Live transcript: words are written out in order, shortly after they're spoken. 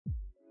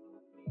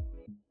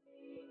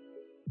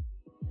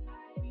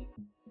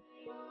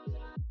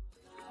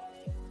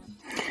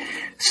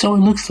So it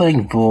looks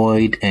like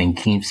Void and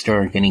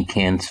Keemstar are getting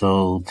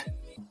cancelled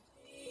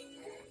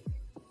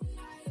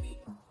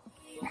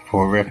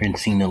for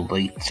referencing the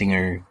late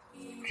singer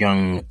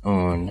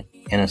Jonghyun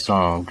in a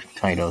song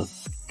titled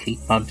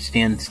KPOP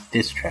Stans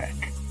Diss Track.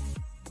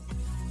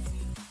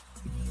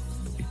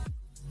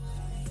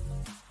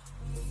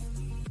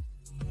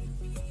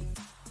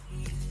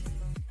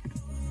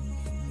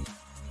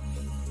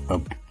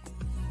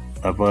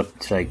 A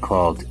website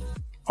called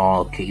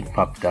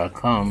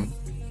allkpop.com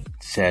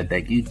said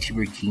that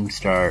YouTuber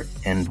Keemstar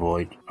and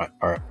Void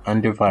are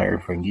under fire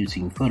for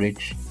using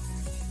footage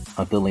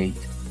of the late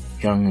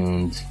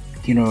Jonghyun's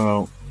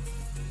funeral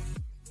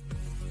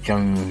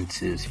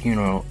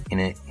in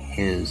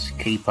his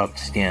KPOP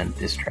Stans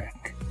Diss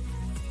Track.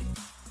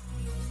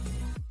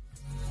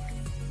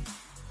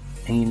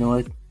 And you know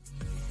what?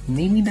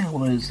 Maybe that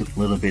was a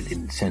little bit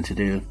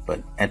insensitive,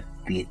 but at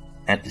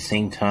the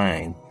same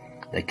time,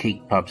 the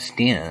KPOP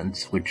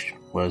Stans, which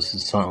was the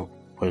song,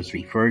 was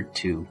referred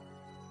to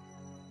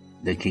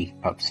the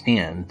KPOP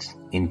Stans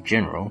in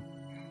general,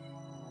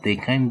 they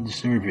kind of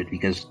deserve it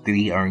because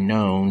they are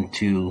known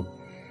to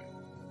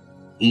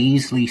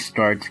easily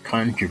start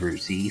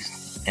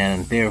controversies,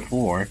 and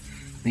therefore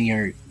they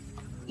are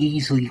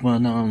easily well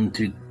known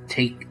to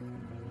take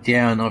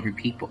down other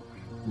people,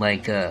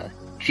 like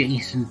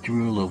Jason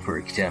Derulo, for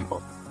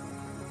example.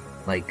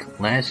 Like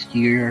last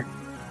year,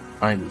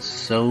 I was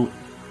so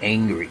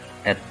angry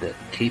at the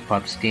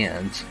K-pop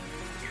stans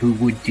who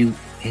would do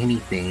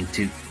anything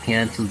to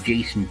cancel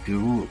Jason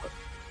Derulo,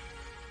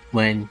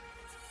 when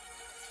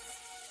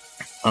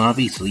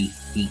obviously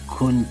he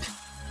couldn't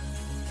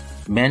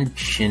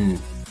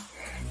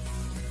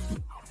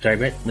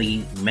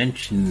directly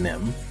mention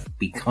them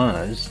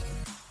because,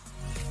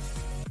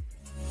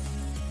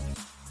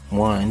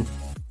 one,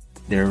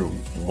 there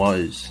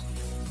was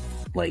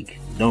like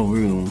no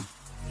room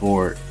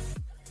for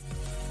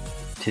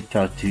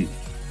TikTok to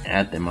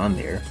add them on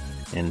there,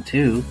 and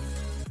two,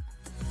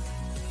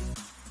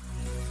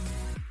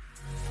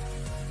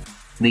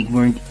 they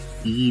weren't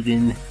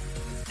even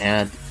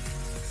at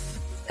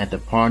the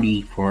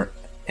party for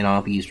an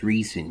obvious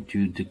reason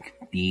due to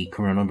the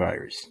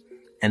coronavirus.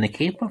 And the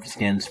K-pop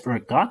stans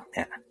forgot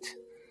that.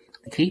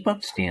 The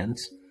K-pop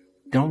stans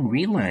don't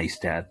realize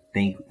that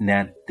the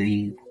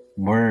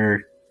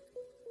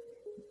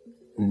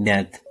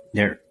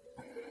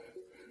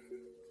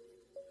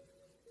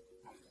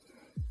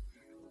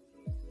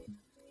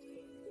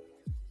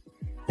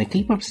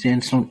K-pop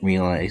stans don't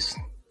realize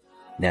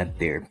that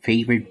their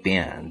favorite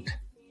band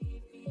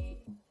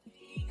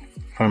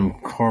from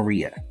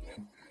Korea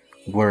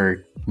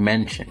were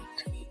mentioned.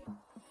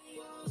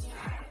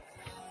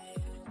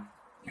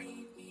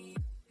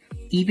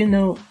 Even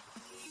though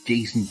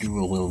Jason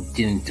Derulo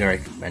didn't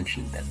directly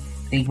mention them,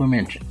 they were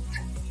mentioned.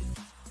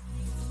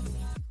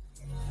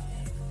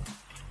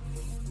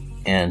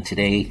 And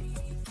today,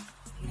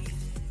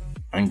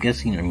 I'm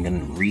guessing I'm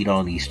gonna read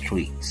all these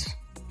tweets.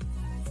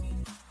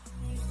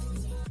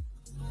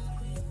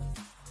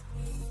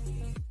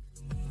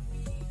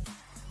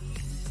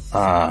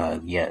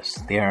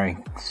 Yes, there I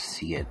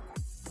see it.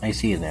 I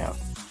see it now.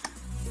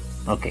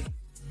 Okay.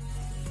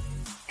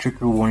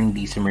 Trigger warning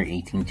December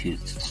 18 to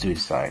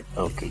suicide.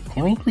 Okay,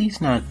 can we please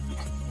not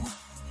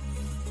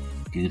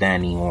do that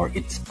anymore?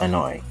 It's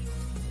annoying.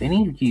 If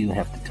any of you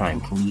have the time,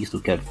 please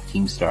look up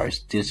Keemstar's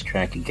diss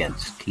track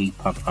against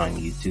K-pop on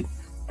YouTube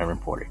and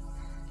report it.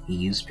 He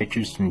used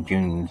pictures from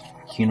Jonghyun's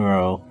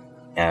funeral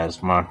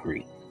as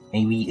mockery.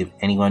 Maybe if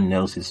anyone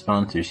knows his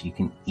sponsors, you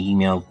can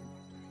email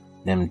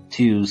them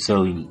too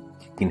so you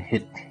can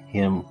hit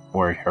him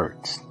where it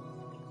hurts.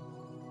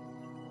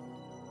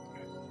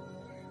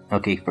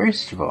 Okay,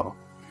 first of all,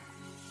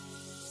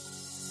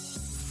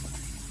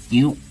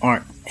 you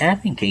are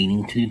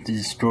advocating to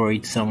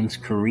destroy someone's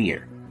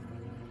career.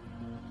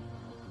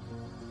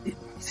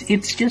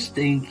 It's just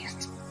a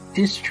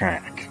diss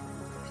track.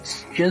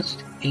 It's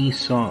just a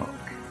song.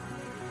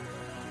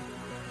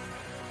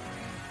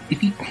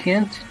 If you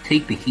can't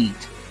take the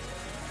heat,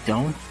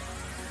 don't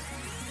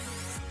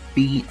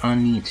be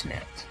on the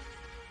internet.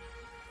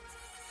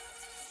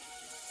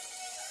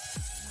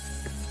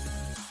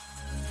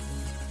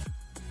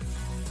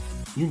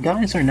 You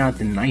guys are not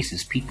the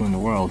nicest people in the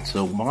world,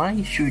 so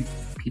why should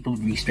people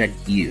respect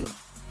you?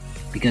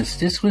 Because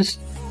this was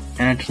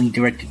actually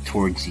directed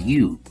towards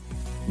you,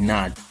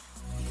 not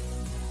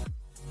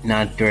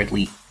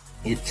directly.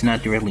 It's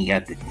not directly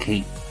at the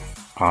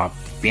K-pop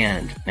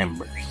band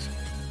members.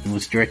 It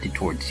was directed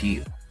towards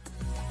you.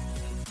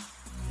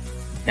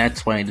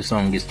 That's why the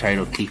song is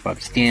titled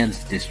KPOP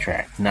Stans Diss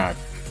Track, not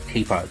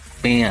KPOP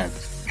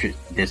Band's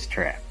Diss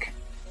Track.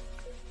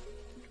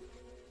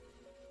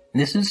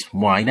 This is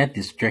why that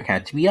diss track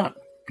had to be up,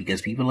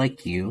 because people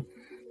like you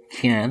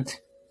can't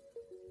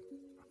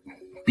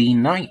be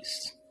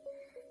nice.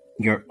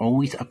 You're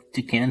always up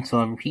to cancel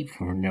other people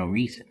for no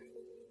reason.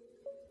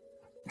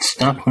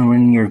 Stop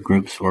running your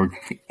groups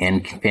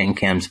and fan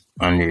cams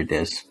under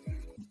this.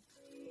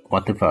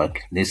 What the fuck?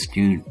 This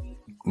dude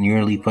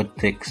nearly put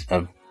pics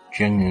of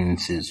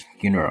Jonghyun's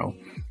funeral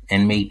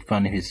and made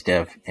fun of his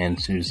death and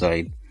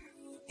suicide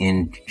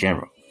in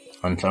general.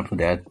 On top of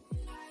that,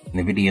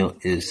 the video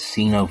is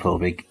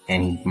xenophobic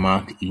and he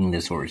mocked eating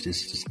disorders.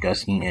 It's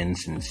disgusting and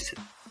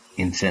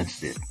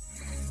insensitive.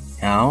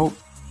 How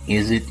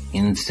is it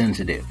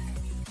insensitive?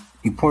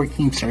 Report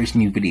Keemstar's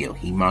new video.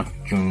 He mocked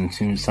Jonghyun's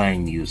suicide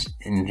and used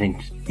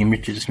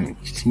images from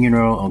his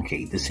funeral.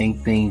 Okay, the same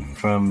thing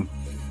from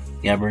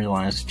the other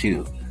last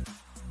two.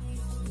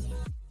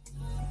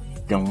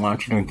 Don't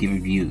watch it or give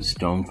reviews.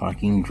 Don't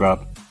fucking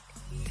drop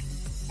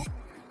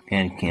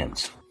panic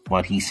cans.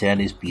 What he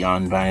said is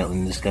beyond vile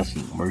and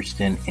disgusting, worse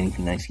than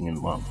anything I've seen in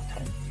a long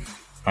time.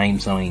 I am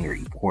so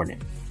angry. Report him.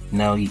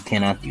 No, you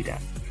cannot do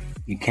that.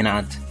 You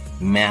cannot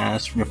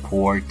mass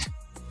report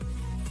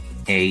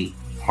a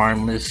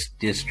harmless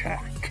diss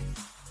track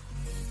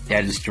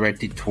that is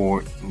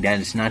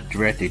not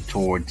directed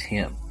towards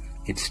him.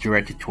 It's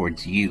directed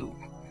towards you.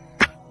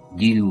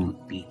 You,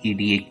 the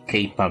idiot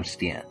K-pop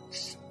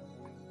stans.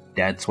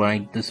 That's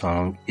why the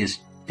song is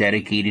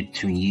dedicated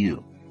to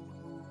you.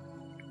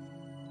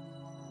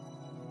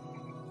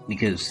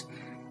 Because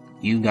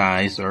you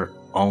guys are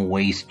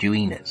always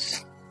doing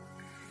this.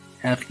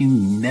 Have you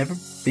never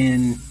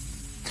been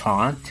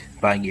taught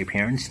by your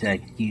parents that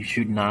you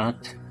should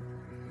not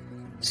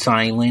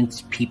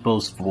silence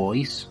people's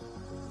voice?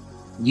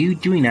 You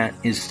doing that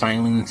is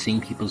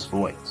silencing people's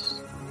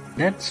voice.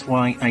 That's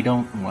why I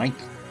don't like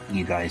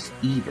you guys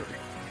either.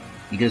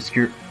 Because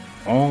you're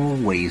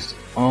always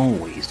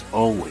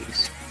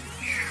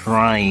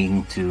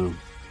trying to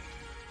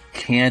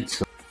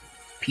cancel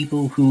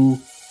people who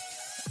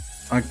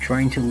are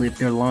trying to live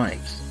their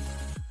lives.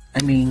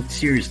 I mean,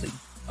 seriously,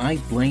 I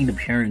blame the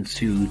parents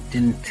who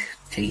didn't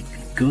take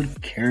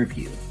good care of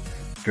you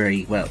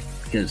very well.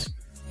 Because,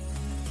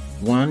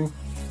 one,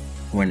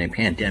 we're in a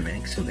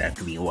pandemic, so that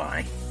could be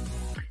why.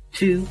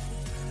 Two,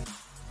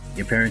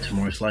 your parents are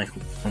more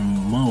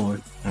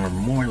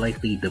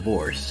likely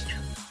divorced.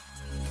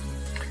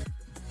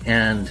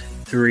 And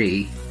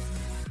three,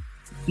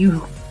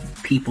 you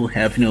people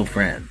have no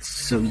friends,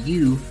 so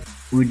you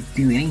would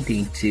do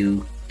anything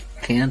to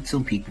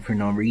cancel people for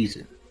no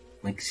reason.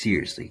 Like,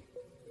 seriously.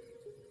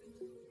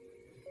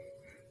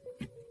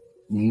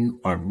 You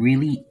are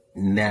really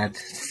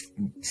that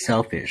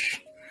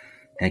selfish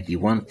that you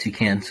want to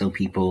cancel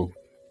people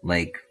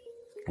like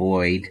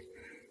Void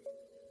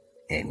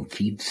and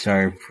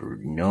Keemstar for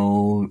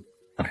no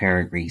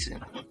apparent reason.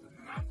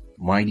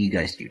 Why do you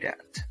guys do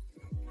that?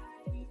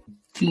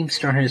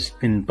 Keemstar has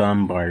been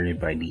bombarded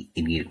by the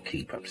idiot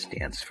K-pop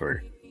stans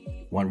for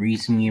what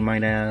reason, you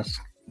might ask?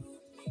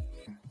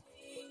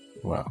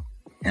 Well,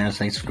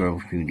 as I scroll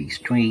through these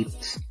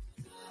tweets,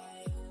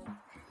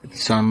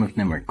 some of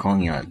them are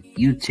calling on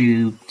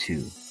YouTube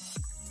to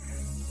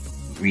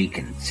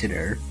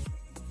reconsider,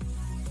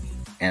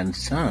 and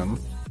some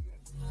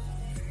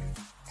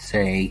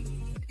say,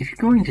 if you're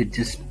going to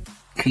diss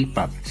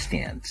K-pop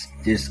stans,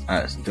 diss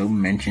us,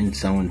 don't mention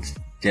someone's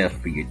death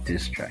for your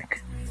diss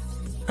track.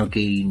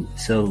 Okay,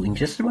 so in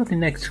just about the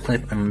next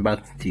clip, I'm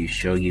about to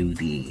show you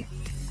the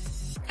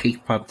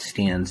KPOP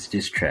Stans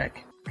diss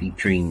track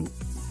featuring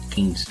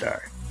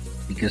Keemstar,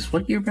 because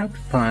what you're about to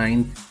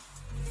find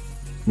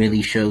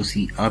really shows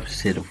the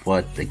opposite of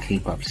what the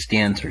K-pop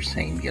stans are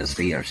saying, because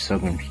they are so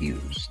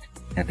confused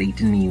that they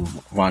didn't even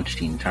watch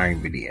the entire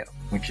video,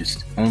 which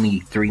is only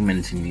 3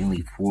 minutes and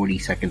nearly 40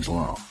 seconds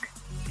long.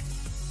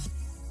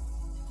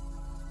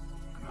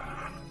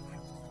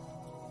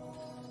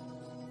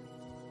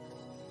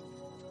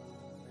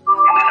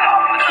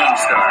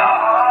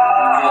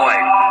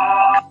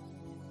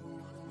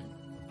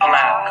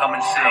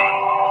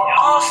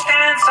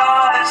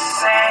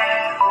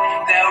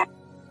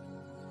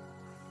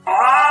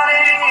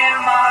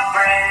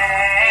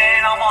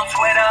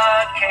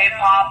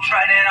 K-pop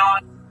trending on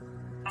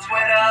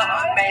Twitter.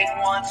 Make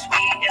one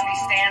tweet and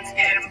these stands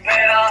getting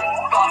better.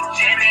 Fuck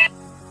Jimmy.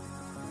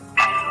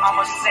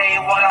 I'ma say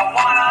what I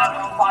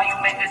wanna. While you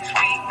make a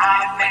tweet,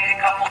 I make a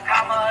couple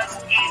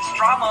commas. Each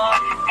drama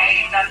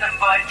ain't nothing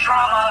but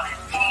drama.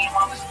 Team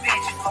on this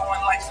bitch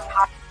flowing like some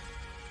hot.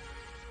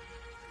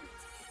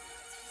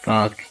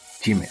 Fuck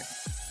Jimmy.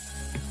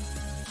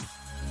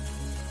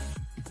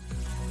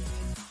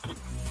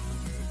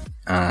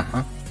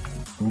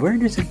 Where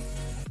does it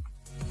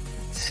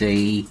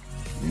say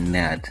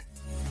that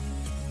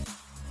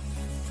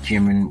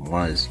Jimin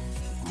was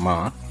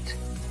mocked?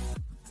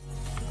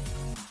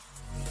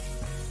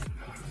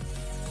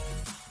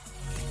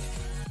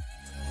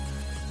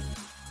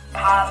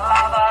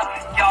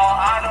 Y'all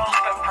idols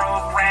been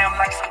programmed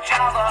like some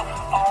Java.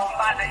 Owned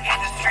by the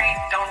industry,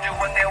 don't do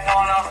what they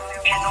wanna.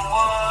 In the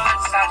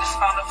woods, I just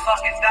found a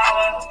fucking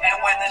dollar. And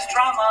when there's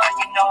drama,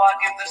 you know I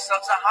give the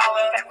subs a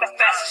holler.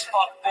 Fast as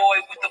fuck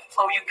boy with the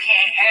flow you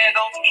can't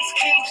handle. It's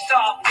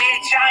Keemstar,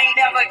 bitch, I ain't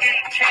never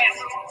getting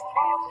canceled.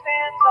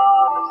 Stands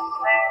all the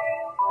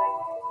same.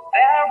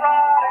 They're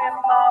right in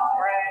my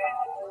brain.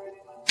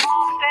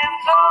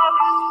 Stands all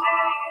the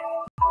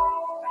same.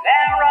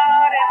 They're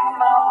right in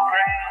my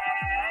brain.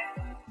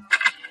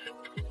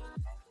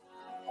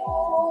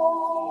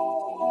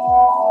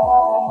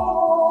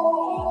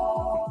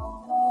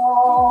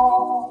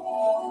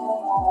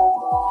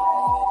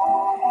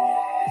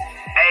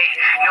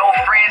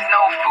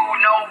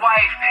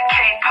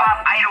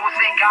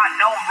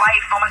 no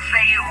life. I'ma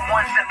say it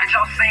once, that bitch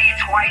I'll say it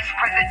twice.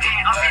 President,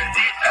 I'm in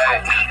this, so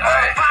we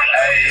gon' fight.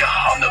 Hey,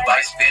 I'm the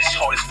vice bitch,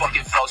 hold this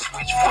fucking flow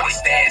switch. 40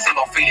 stands in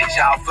my feet, a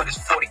job for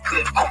this 40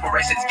 clip.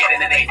 Corporations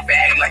getting in a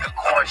bag like a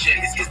corn shit.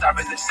 Niggas get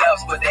starving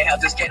themselves, but they hell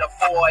just can't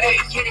afford it.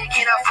 Get it,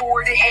 can't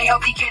afford it, ain't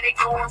healthy, can't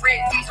ignore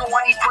it. Diesel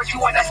on these boys, you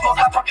want that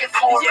smoke, I fucking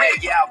floor it.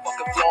 Yeah, I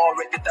fucking floor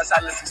it, the dust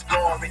I let's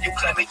explore it. You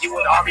claiming you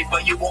an army,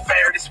 but you won't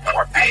fare this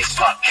war, bitch.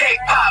 Fuck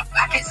K-pop,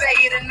 I can say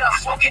it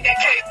enough. Smoking that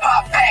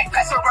K-pop pack,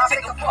 pass around,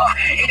 take a puff.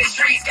 In the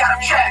streets, got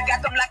them trapped,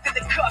 got them locked in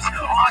the cuffs.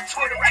 On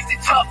Twitter,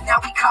 acting tough, now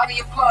we calling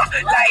you bluff.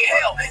 Like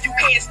hell, you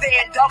can't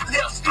stand up,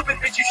 little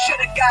stupid bitch, you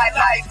should've got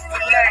life.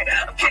 But learn,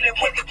 I'm killing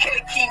with the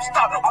killing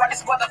Keemstar. On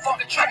this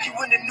motherfucker track, you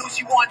in the news,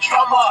 you want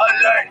drama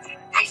alert.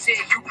 They said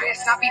you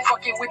best not be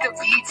fucking with the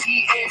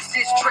BTS.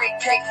 This Drake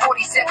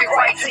K47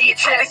 right to your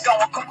chest. They go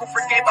on Google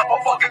for game, I'm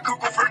a fucking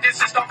Google for this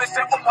system. It's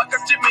simple, my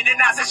Jimmy,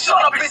 and I said,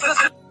 shut up, it's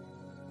a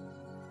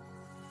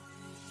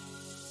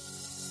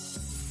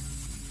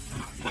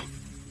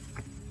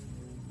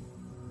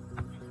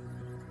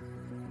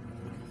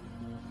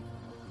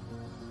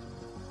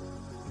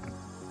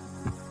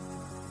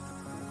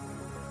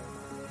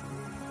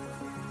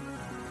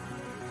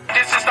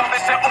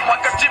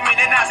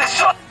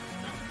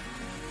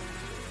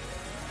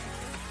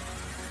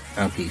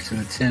Okay, so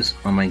it says,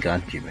 oh my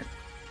god, Jimin.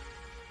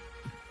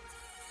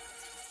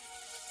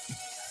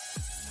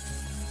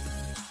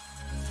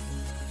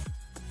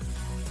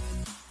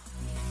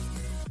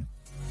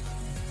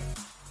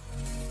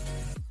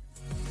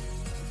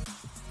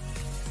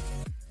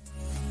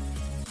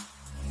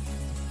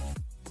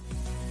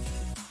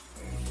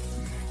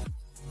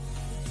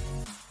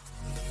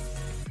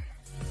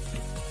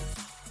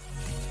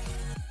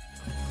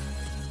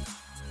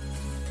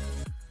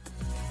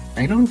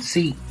 I don't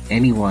see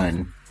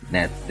anyone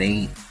that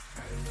they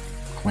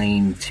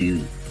claim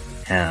to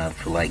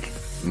have, like,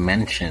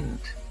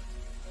 mentioned.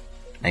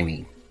 I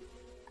mean,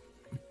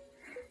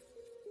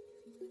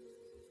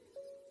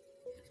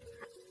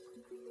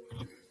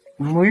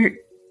 we're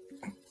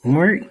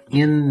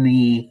in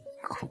the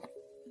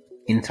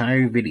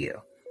entire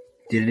video.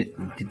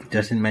 It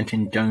doesn't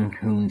mention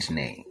Jonghyun's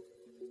name.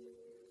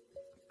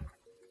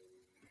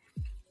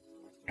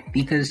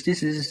 Because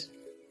this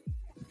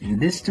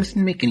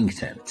doesn't make any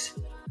sense.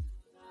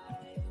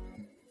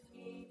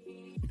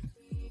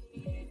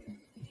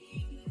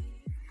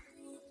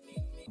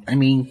 I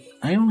mean,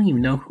 I don't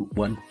even know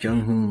what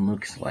Jonghyun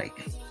looks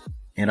like,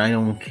 and I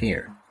don't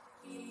care.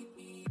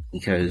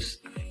 Because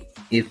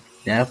if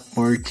that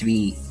were to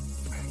be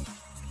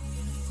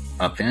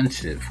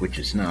offensive, which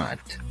is not,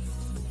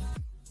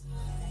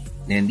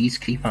 then these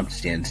K-pop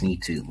stans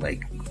need to,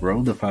 like,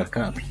 grow the fuck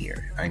up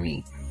here. I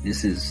mean,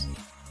 this is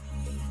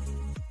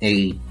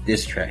a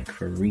diss track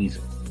for a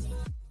reason.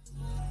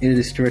 It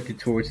is directed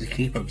towards the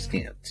K-pop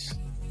stans.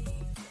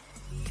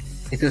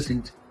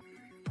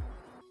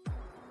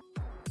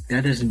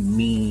 That doesn't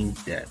mean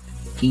that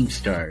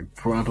Keemstar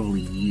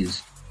probably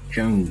used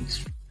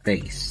Jung's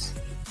face.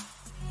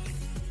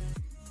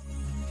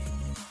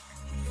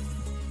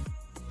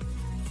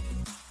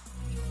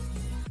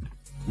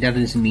 That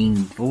doesn't mean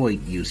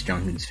Void used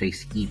Jonghyun's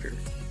face either.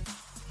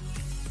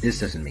 This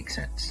doesn't make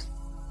sense.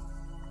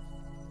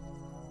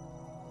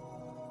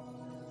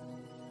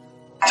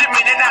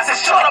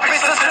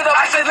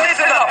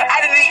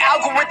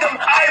 Algorithm,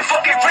 I ain't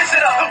fucking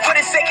prison up. For the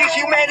sake of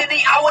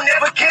humanity, I will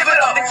never give it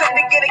up. They said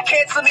they're gonna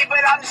cancel me,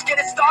 but I'm just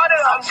getting started.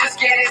 I'm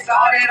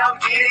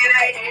getting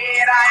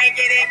ahead. I ain't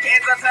getting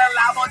canceled till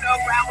I'm on the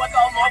ground with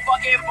no more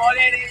fucking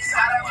bullet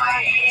inside of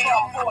my head.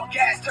 Talk for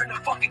gas, turn the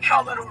fucking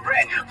color to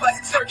red.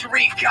 Plastic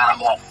surgery, got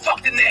them all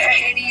fucked in the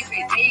head. Can't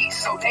even eat,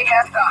 so they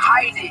have to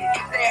hide it.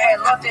 If they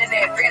had loved in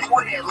advance,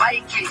 wouldn't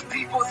like it.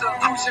 People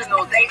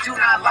delusional, they do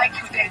not like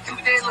you. They do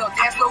their little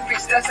dance, little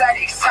bitch, does that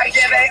excite you?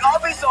 Yeah, they all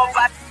be so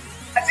flat.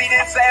 I see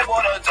this say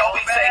what a dope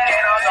be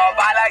taking on the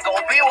body like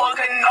Obi-Wan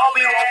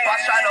Kenobi.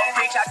 Robots try to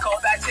reach, I call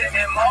back to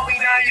him.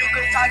 Moby, now you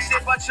can talk shit,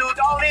 but you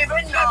don't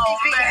even know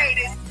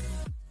me.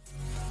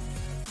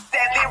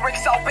 That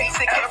lyrics so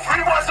basic,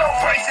 everyone's so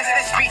racist.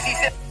 This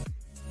species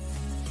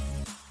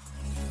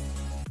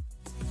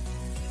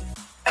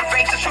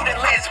to shooting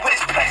lens with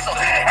his pencil.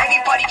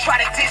 Anybody try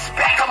to diss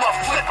back, I'ma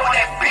flip on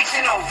that bitch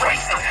and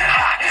erase him.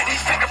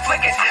 These finger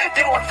flickers,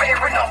 they weren't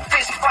fair no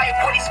fist fight.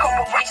 What these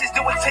corporations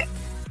doing to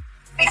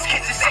these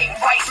kids is ain't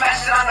right.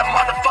 Smashing on the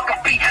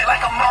motherfucking beat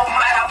like a mom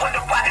man. I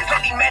wonder why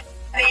lately men,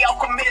 they all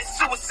committed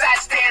suicide.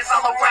 Stands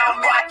all around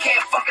me. I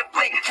can't fucking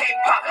blink.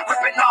 K-pop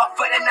ripping off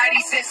for the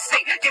 90s and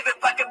sick. Give it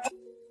black and blue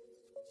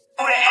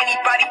to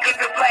anybody. Give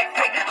it black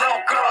pink.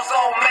 Little girls,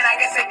 old men, I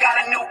guess they got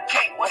a new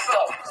cake. What's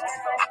up?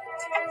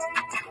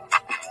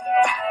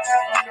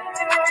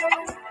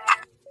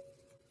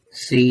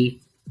 See,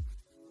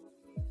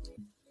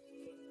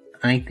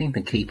 I think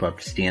the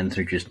K-pop stans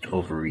are just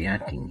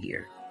overreacting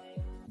here.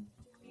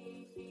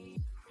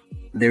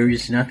 There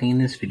is nothing in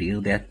this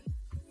video that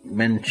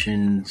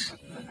mentions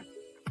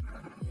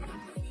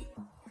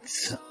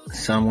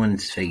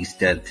someone's face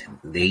that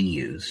they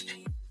used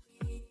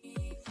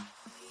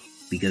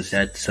because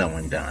that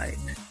someone died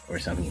or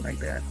something like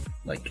that.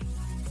 Like,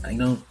 I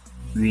don't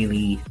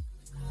really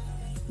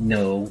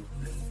know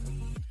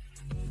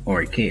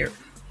or care.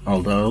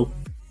 Although,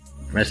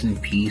 rest in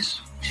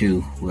peace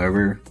to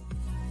whoever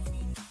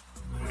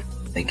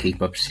the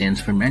K-pop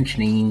stands for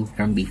mentioning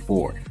from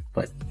before.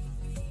 But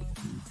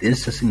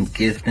this doesn't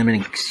give them an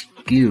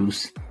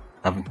excuse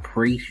of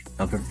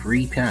a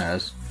free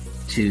pass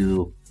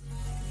to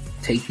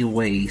take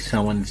away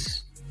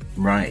someone's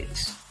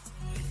rights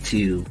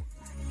to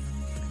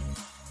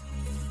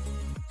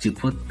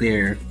put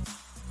their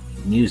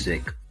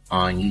music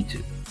on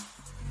YouTube.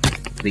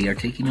 They are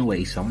taking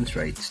away someone's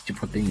rights to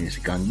put their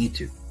music on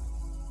YouTube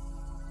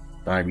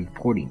by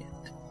reporting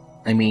it.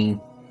 I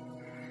mean,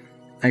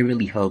 I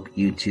really hope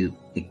YouTube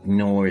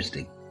ignores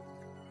the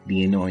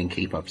annoying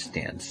K-pop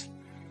stans.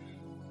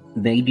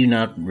 They do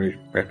not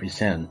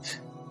represent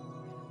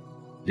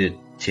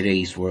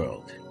today's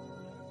world.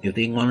 If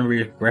they want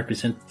to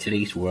represent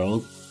today's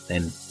world,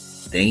 then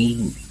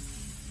they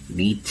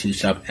need to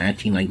stop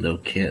acting like little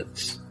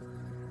kids.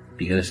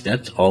 Because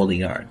that's all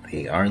they are.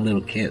 They are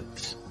little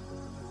kids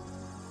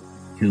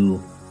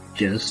who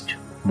just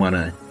want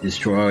to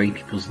destroy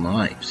people's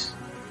lives.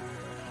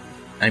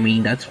 I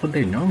mean, that's what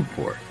they're known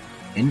for.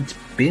 And it's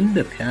been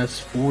the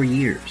past 4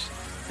 years.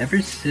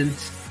 Ever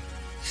since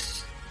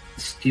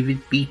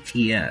stupid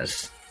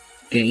BTS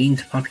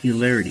gained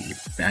popularity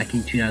back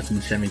in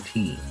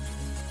 2017.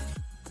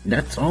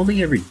 That's all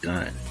they ever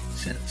done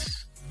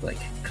since. Like,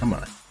 come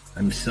on.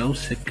 I'm so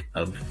sick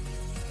of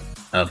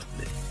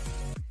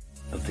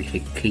the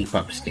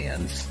K-pop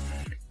stans,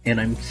 and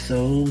I'm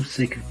so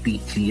sick of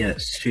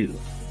BTS too.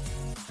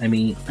 I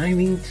mean,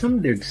 some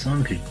of their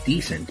songs are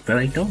decent, but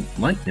I don't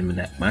like them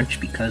that much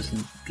because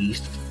of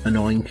these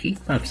annoying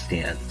K-pop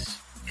stans.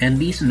 And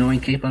these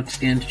annoying K-pop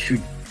stans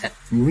should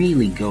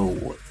really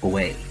go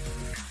away.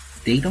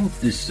 They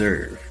don't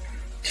deserve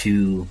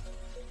to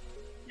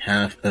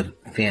have a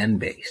fan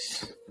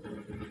base.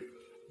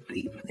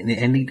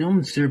 And they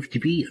don't deserve to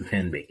be a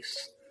fan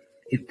base.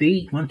 If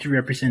they want to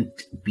represent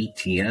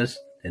BTS,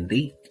 then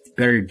they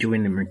better do it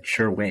in a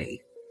mature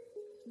way.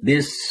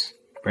 This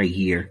right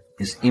here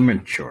is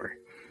immature.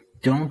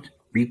 Don't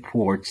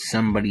report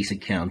somebody's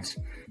accounts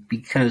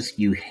because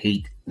you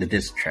hate the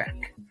diss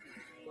track.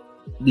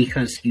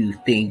 Because you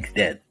think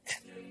that,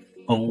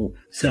 oh,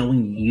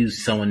 someone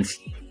used someone's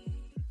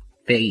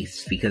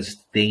face because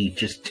they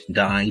just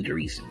died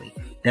recently.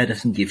 That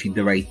doesn't give you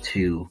the right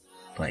to,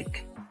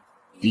 like,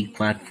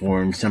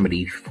 deplatform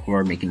somebody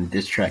for making a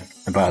diss track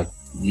about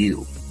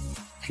you,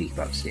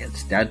 K-pop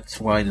stans. That's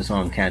why the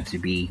song had to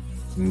be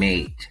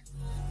made.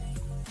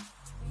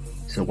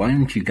 So why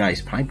don't you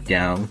guys pipe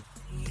down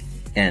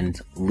and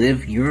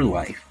live your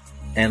life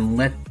and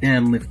let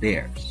them live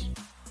theirs?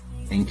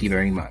 Thank you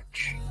very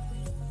much.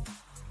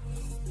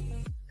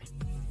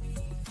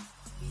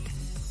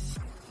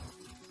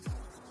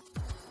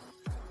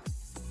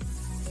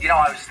 You know,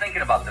 I was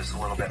thinking about this a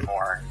little bit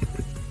more.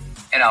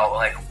 You know,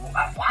 like,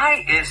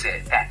 why is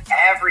it that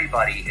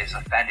everybody is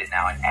offended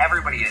now and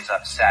everybody is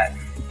upset?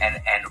 And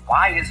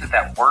why is it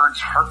that words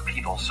hurt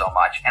people so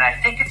much? And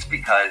I think it's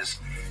because,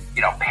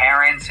 you know,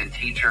 parents and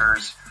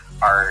teachers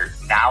are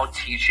now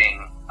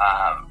teaching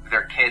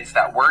their kids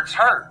that words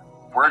hurt.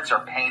 Words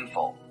are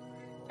painful.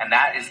 And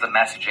that is the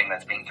messaging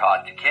that's being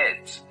taught to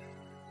kids.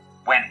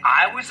 When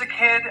I was a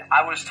kid,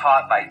 I was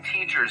taught by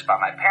teachers, by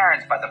my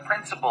parents, by the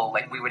principal.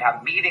 Like, we would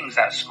have meetings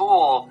at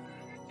school,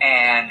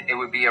 and it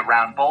would be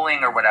around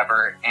bullying or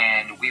whatever,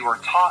 and we were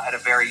taught at a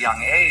very young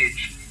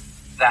age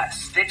that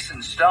sticks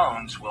and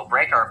stones will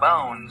break our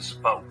bones,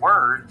 but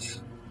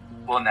words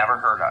will never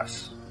hurt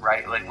us,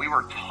 right? Like, we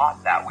were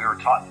taught that. We were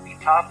taught to be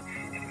tough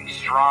and to be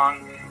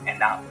strong and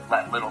not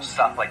let little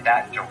stuff like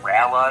that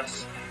derail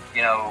us.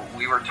 You know,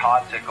 we were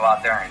taught to go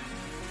out there and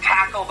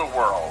tackle the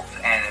world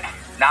and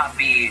not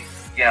be,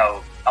 you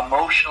know,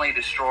 emotionally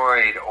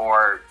destroyed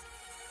or,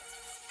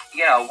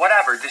 you know,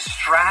 whatever,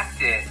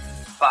 distracted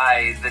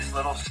by this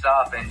little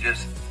stuff and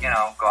just, you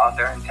know, go out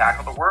there and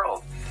tackle the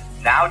world.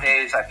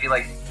 Nowadays, I feel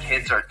like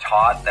kids are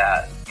taught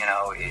that, you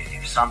know,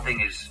 if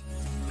something is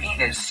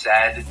mean is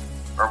said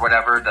or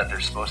whatever, that they're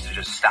supposed to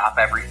just stop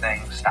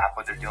everything, stop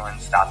what they're doing,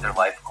 stop their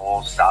life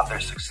goals, stop their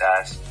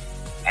success,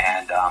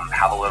 and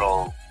have a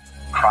little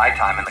cry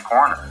time in the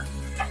corner.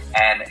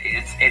 And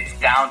it's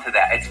down to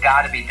that. It's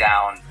got to be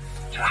down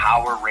to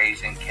how we're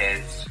raising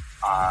kids.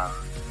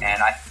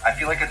 And I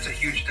feel like it's a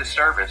huge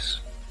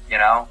disservice, you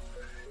know?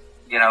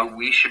 You know,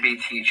 we should be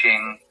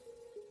teaching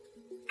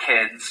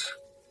kids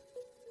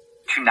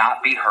to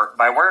not be hurt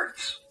by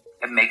words.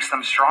 It makes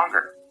them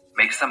stronger,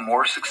 makes them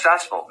more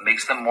successful,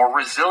 makes them more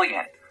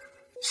resilient.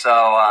 So,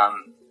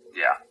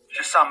 yeah,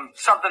 just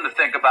something to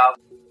think about.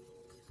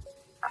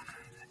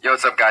 Yo,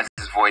 what's up, guys?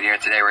 This is Void here.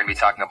 Today we're going to be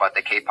talking about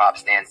the K-pop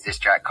Stans Diss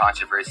Track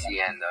controversy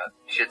and the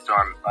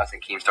shitstorm us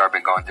and Keemstar have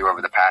been going through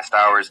over the past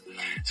hours.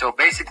 So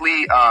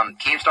basically,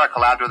 Keemstar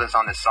collabed with us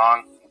on this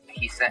song,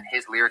 he sent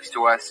his lyrics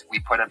to us. We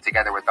put them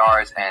together with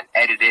ours and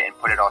edited it and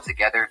put it all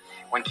together.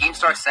 When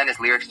Keemstar sent his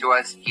lyrics to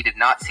us, he did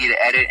not see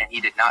the edit and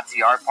he did not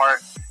see our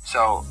part.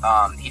 So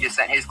he just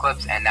sent his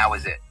clips and that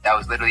was it. That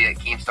was literally it.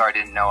 Keemstar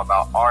didn't know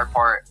about our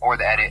part or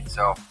the edit.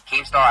 So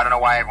Keemstar, I don't know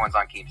why everyone's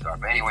on Keemstar.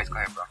 But anyways, go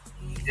ahead, bro.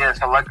 Yeah,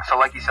 so like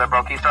you said,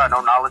 bro, Keemstar had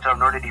no knowledge of,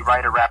 nor did he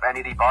write or rap any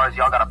of the bars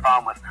y'all got a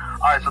problem with.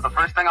 Alright, so the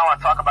first thing I want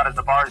to talk about is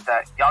the bars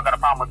that y'all got a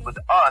problem with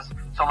us.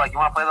 So, like,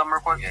 you want to play them real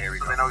quick? Yeah, here we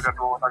so go. they know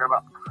exactly what we're talking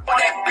about. On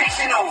that bitch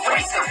and no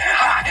racing.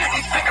 Ha,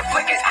 these finger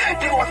flickers,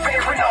 they were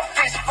favoring no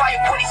fist fight.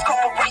 What these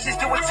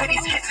corporations doing to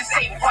these kids is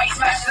ain't right.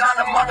 Smashing on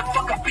the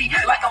motherfucking beat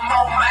like a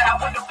mole man.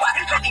 I wonder why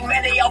lately,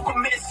 man, they all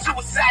committed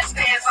suicide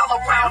stands all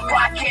around.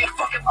 Why I can't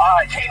fucking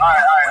Alright.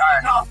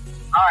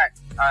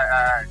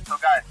 So,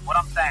 guys,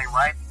 what I'm saying,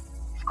 right?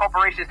 These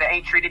corporations that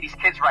ain't treated these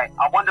kids right.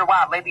 I wonder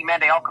why lately, man,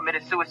 they all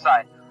committed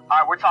suicide.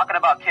 Alright, we're talking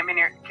about Kim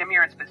here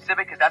in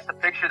specific because that's the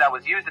picture that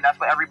was used and that's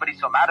what everybody's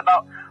so mad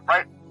about,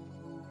 right?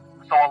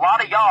 So a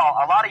lot of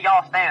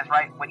y'all stands,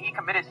 right? When he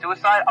committed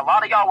suicide, a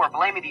lot of y'all were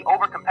blaming the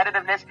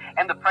over-competitiveness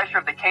and the pressure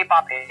of the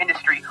K-pop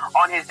industry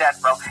on his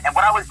death, bro. And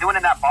what I was doing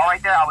in that bar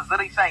right there, I was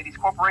literally saying these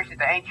corporations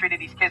that ain't treated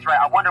these kids right.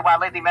 I wonder why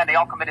lately, man, they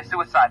all committed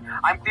suicide.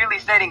 I'm clearly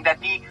stating that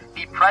the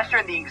pressure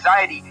and the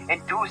anxiety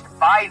induced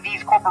by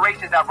these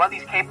corporations that run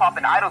these K-pop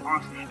and idol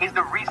groups is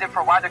the reason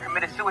for why they're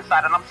committed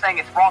suicide. And I'm saying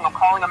it's wrong. I'm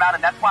calling them out,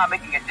 and that's why I'm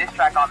making a diss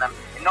track on them.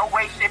 In no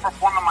way, shape, or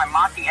form am I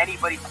mocking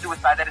anybody's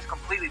suicide. That is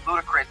completely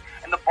ludicrous.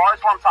 And the bars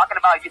where I'm talking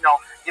about, you know,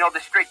 the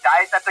strict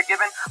diets that they're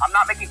given, I'm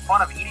not making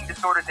fun of eating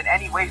disorders in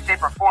any way,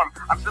 shape, or form.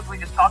 I'm simply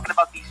just talking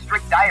about these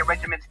strict diet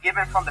regimens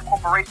given from the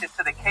corporations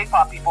to the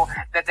K-pop people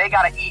that they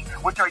gotta eat,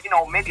 which are,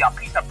 maybe a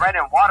piece of bread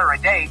and water a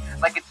day,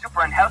 like it's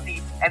super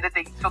unhealthy, and that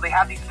they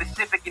have these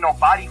specific,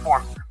 body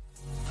forms.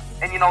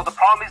 And, the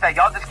problem is that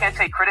y'all just can't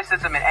take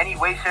criticism in any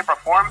way, shape, or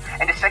form.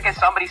 And the second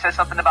somebody says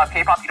something about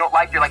K-pop you don't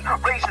like, you're like,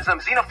 racism,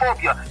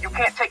 xenophobia. You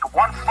can't take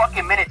one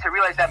fucking minute to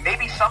realize that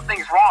maybe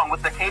something's wrong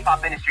with the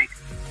K-pop industry.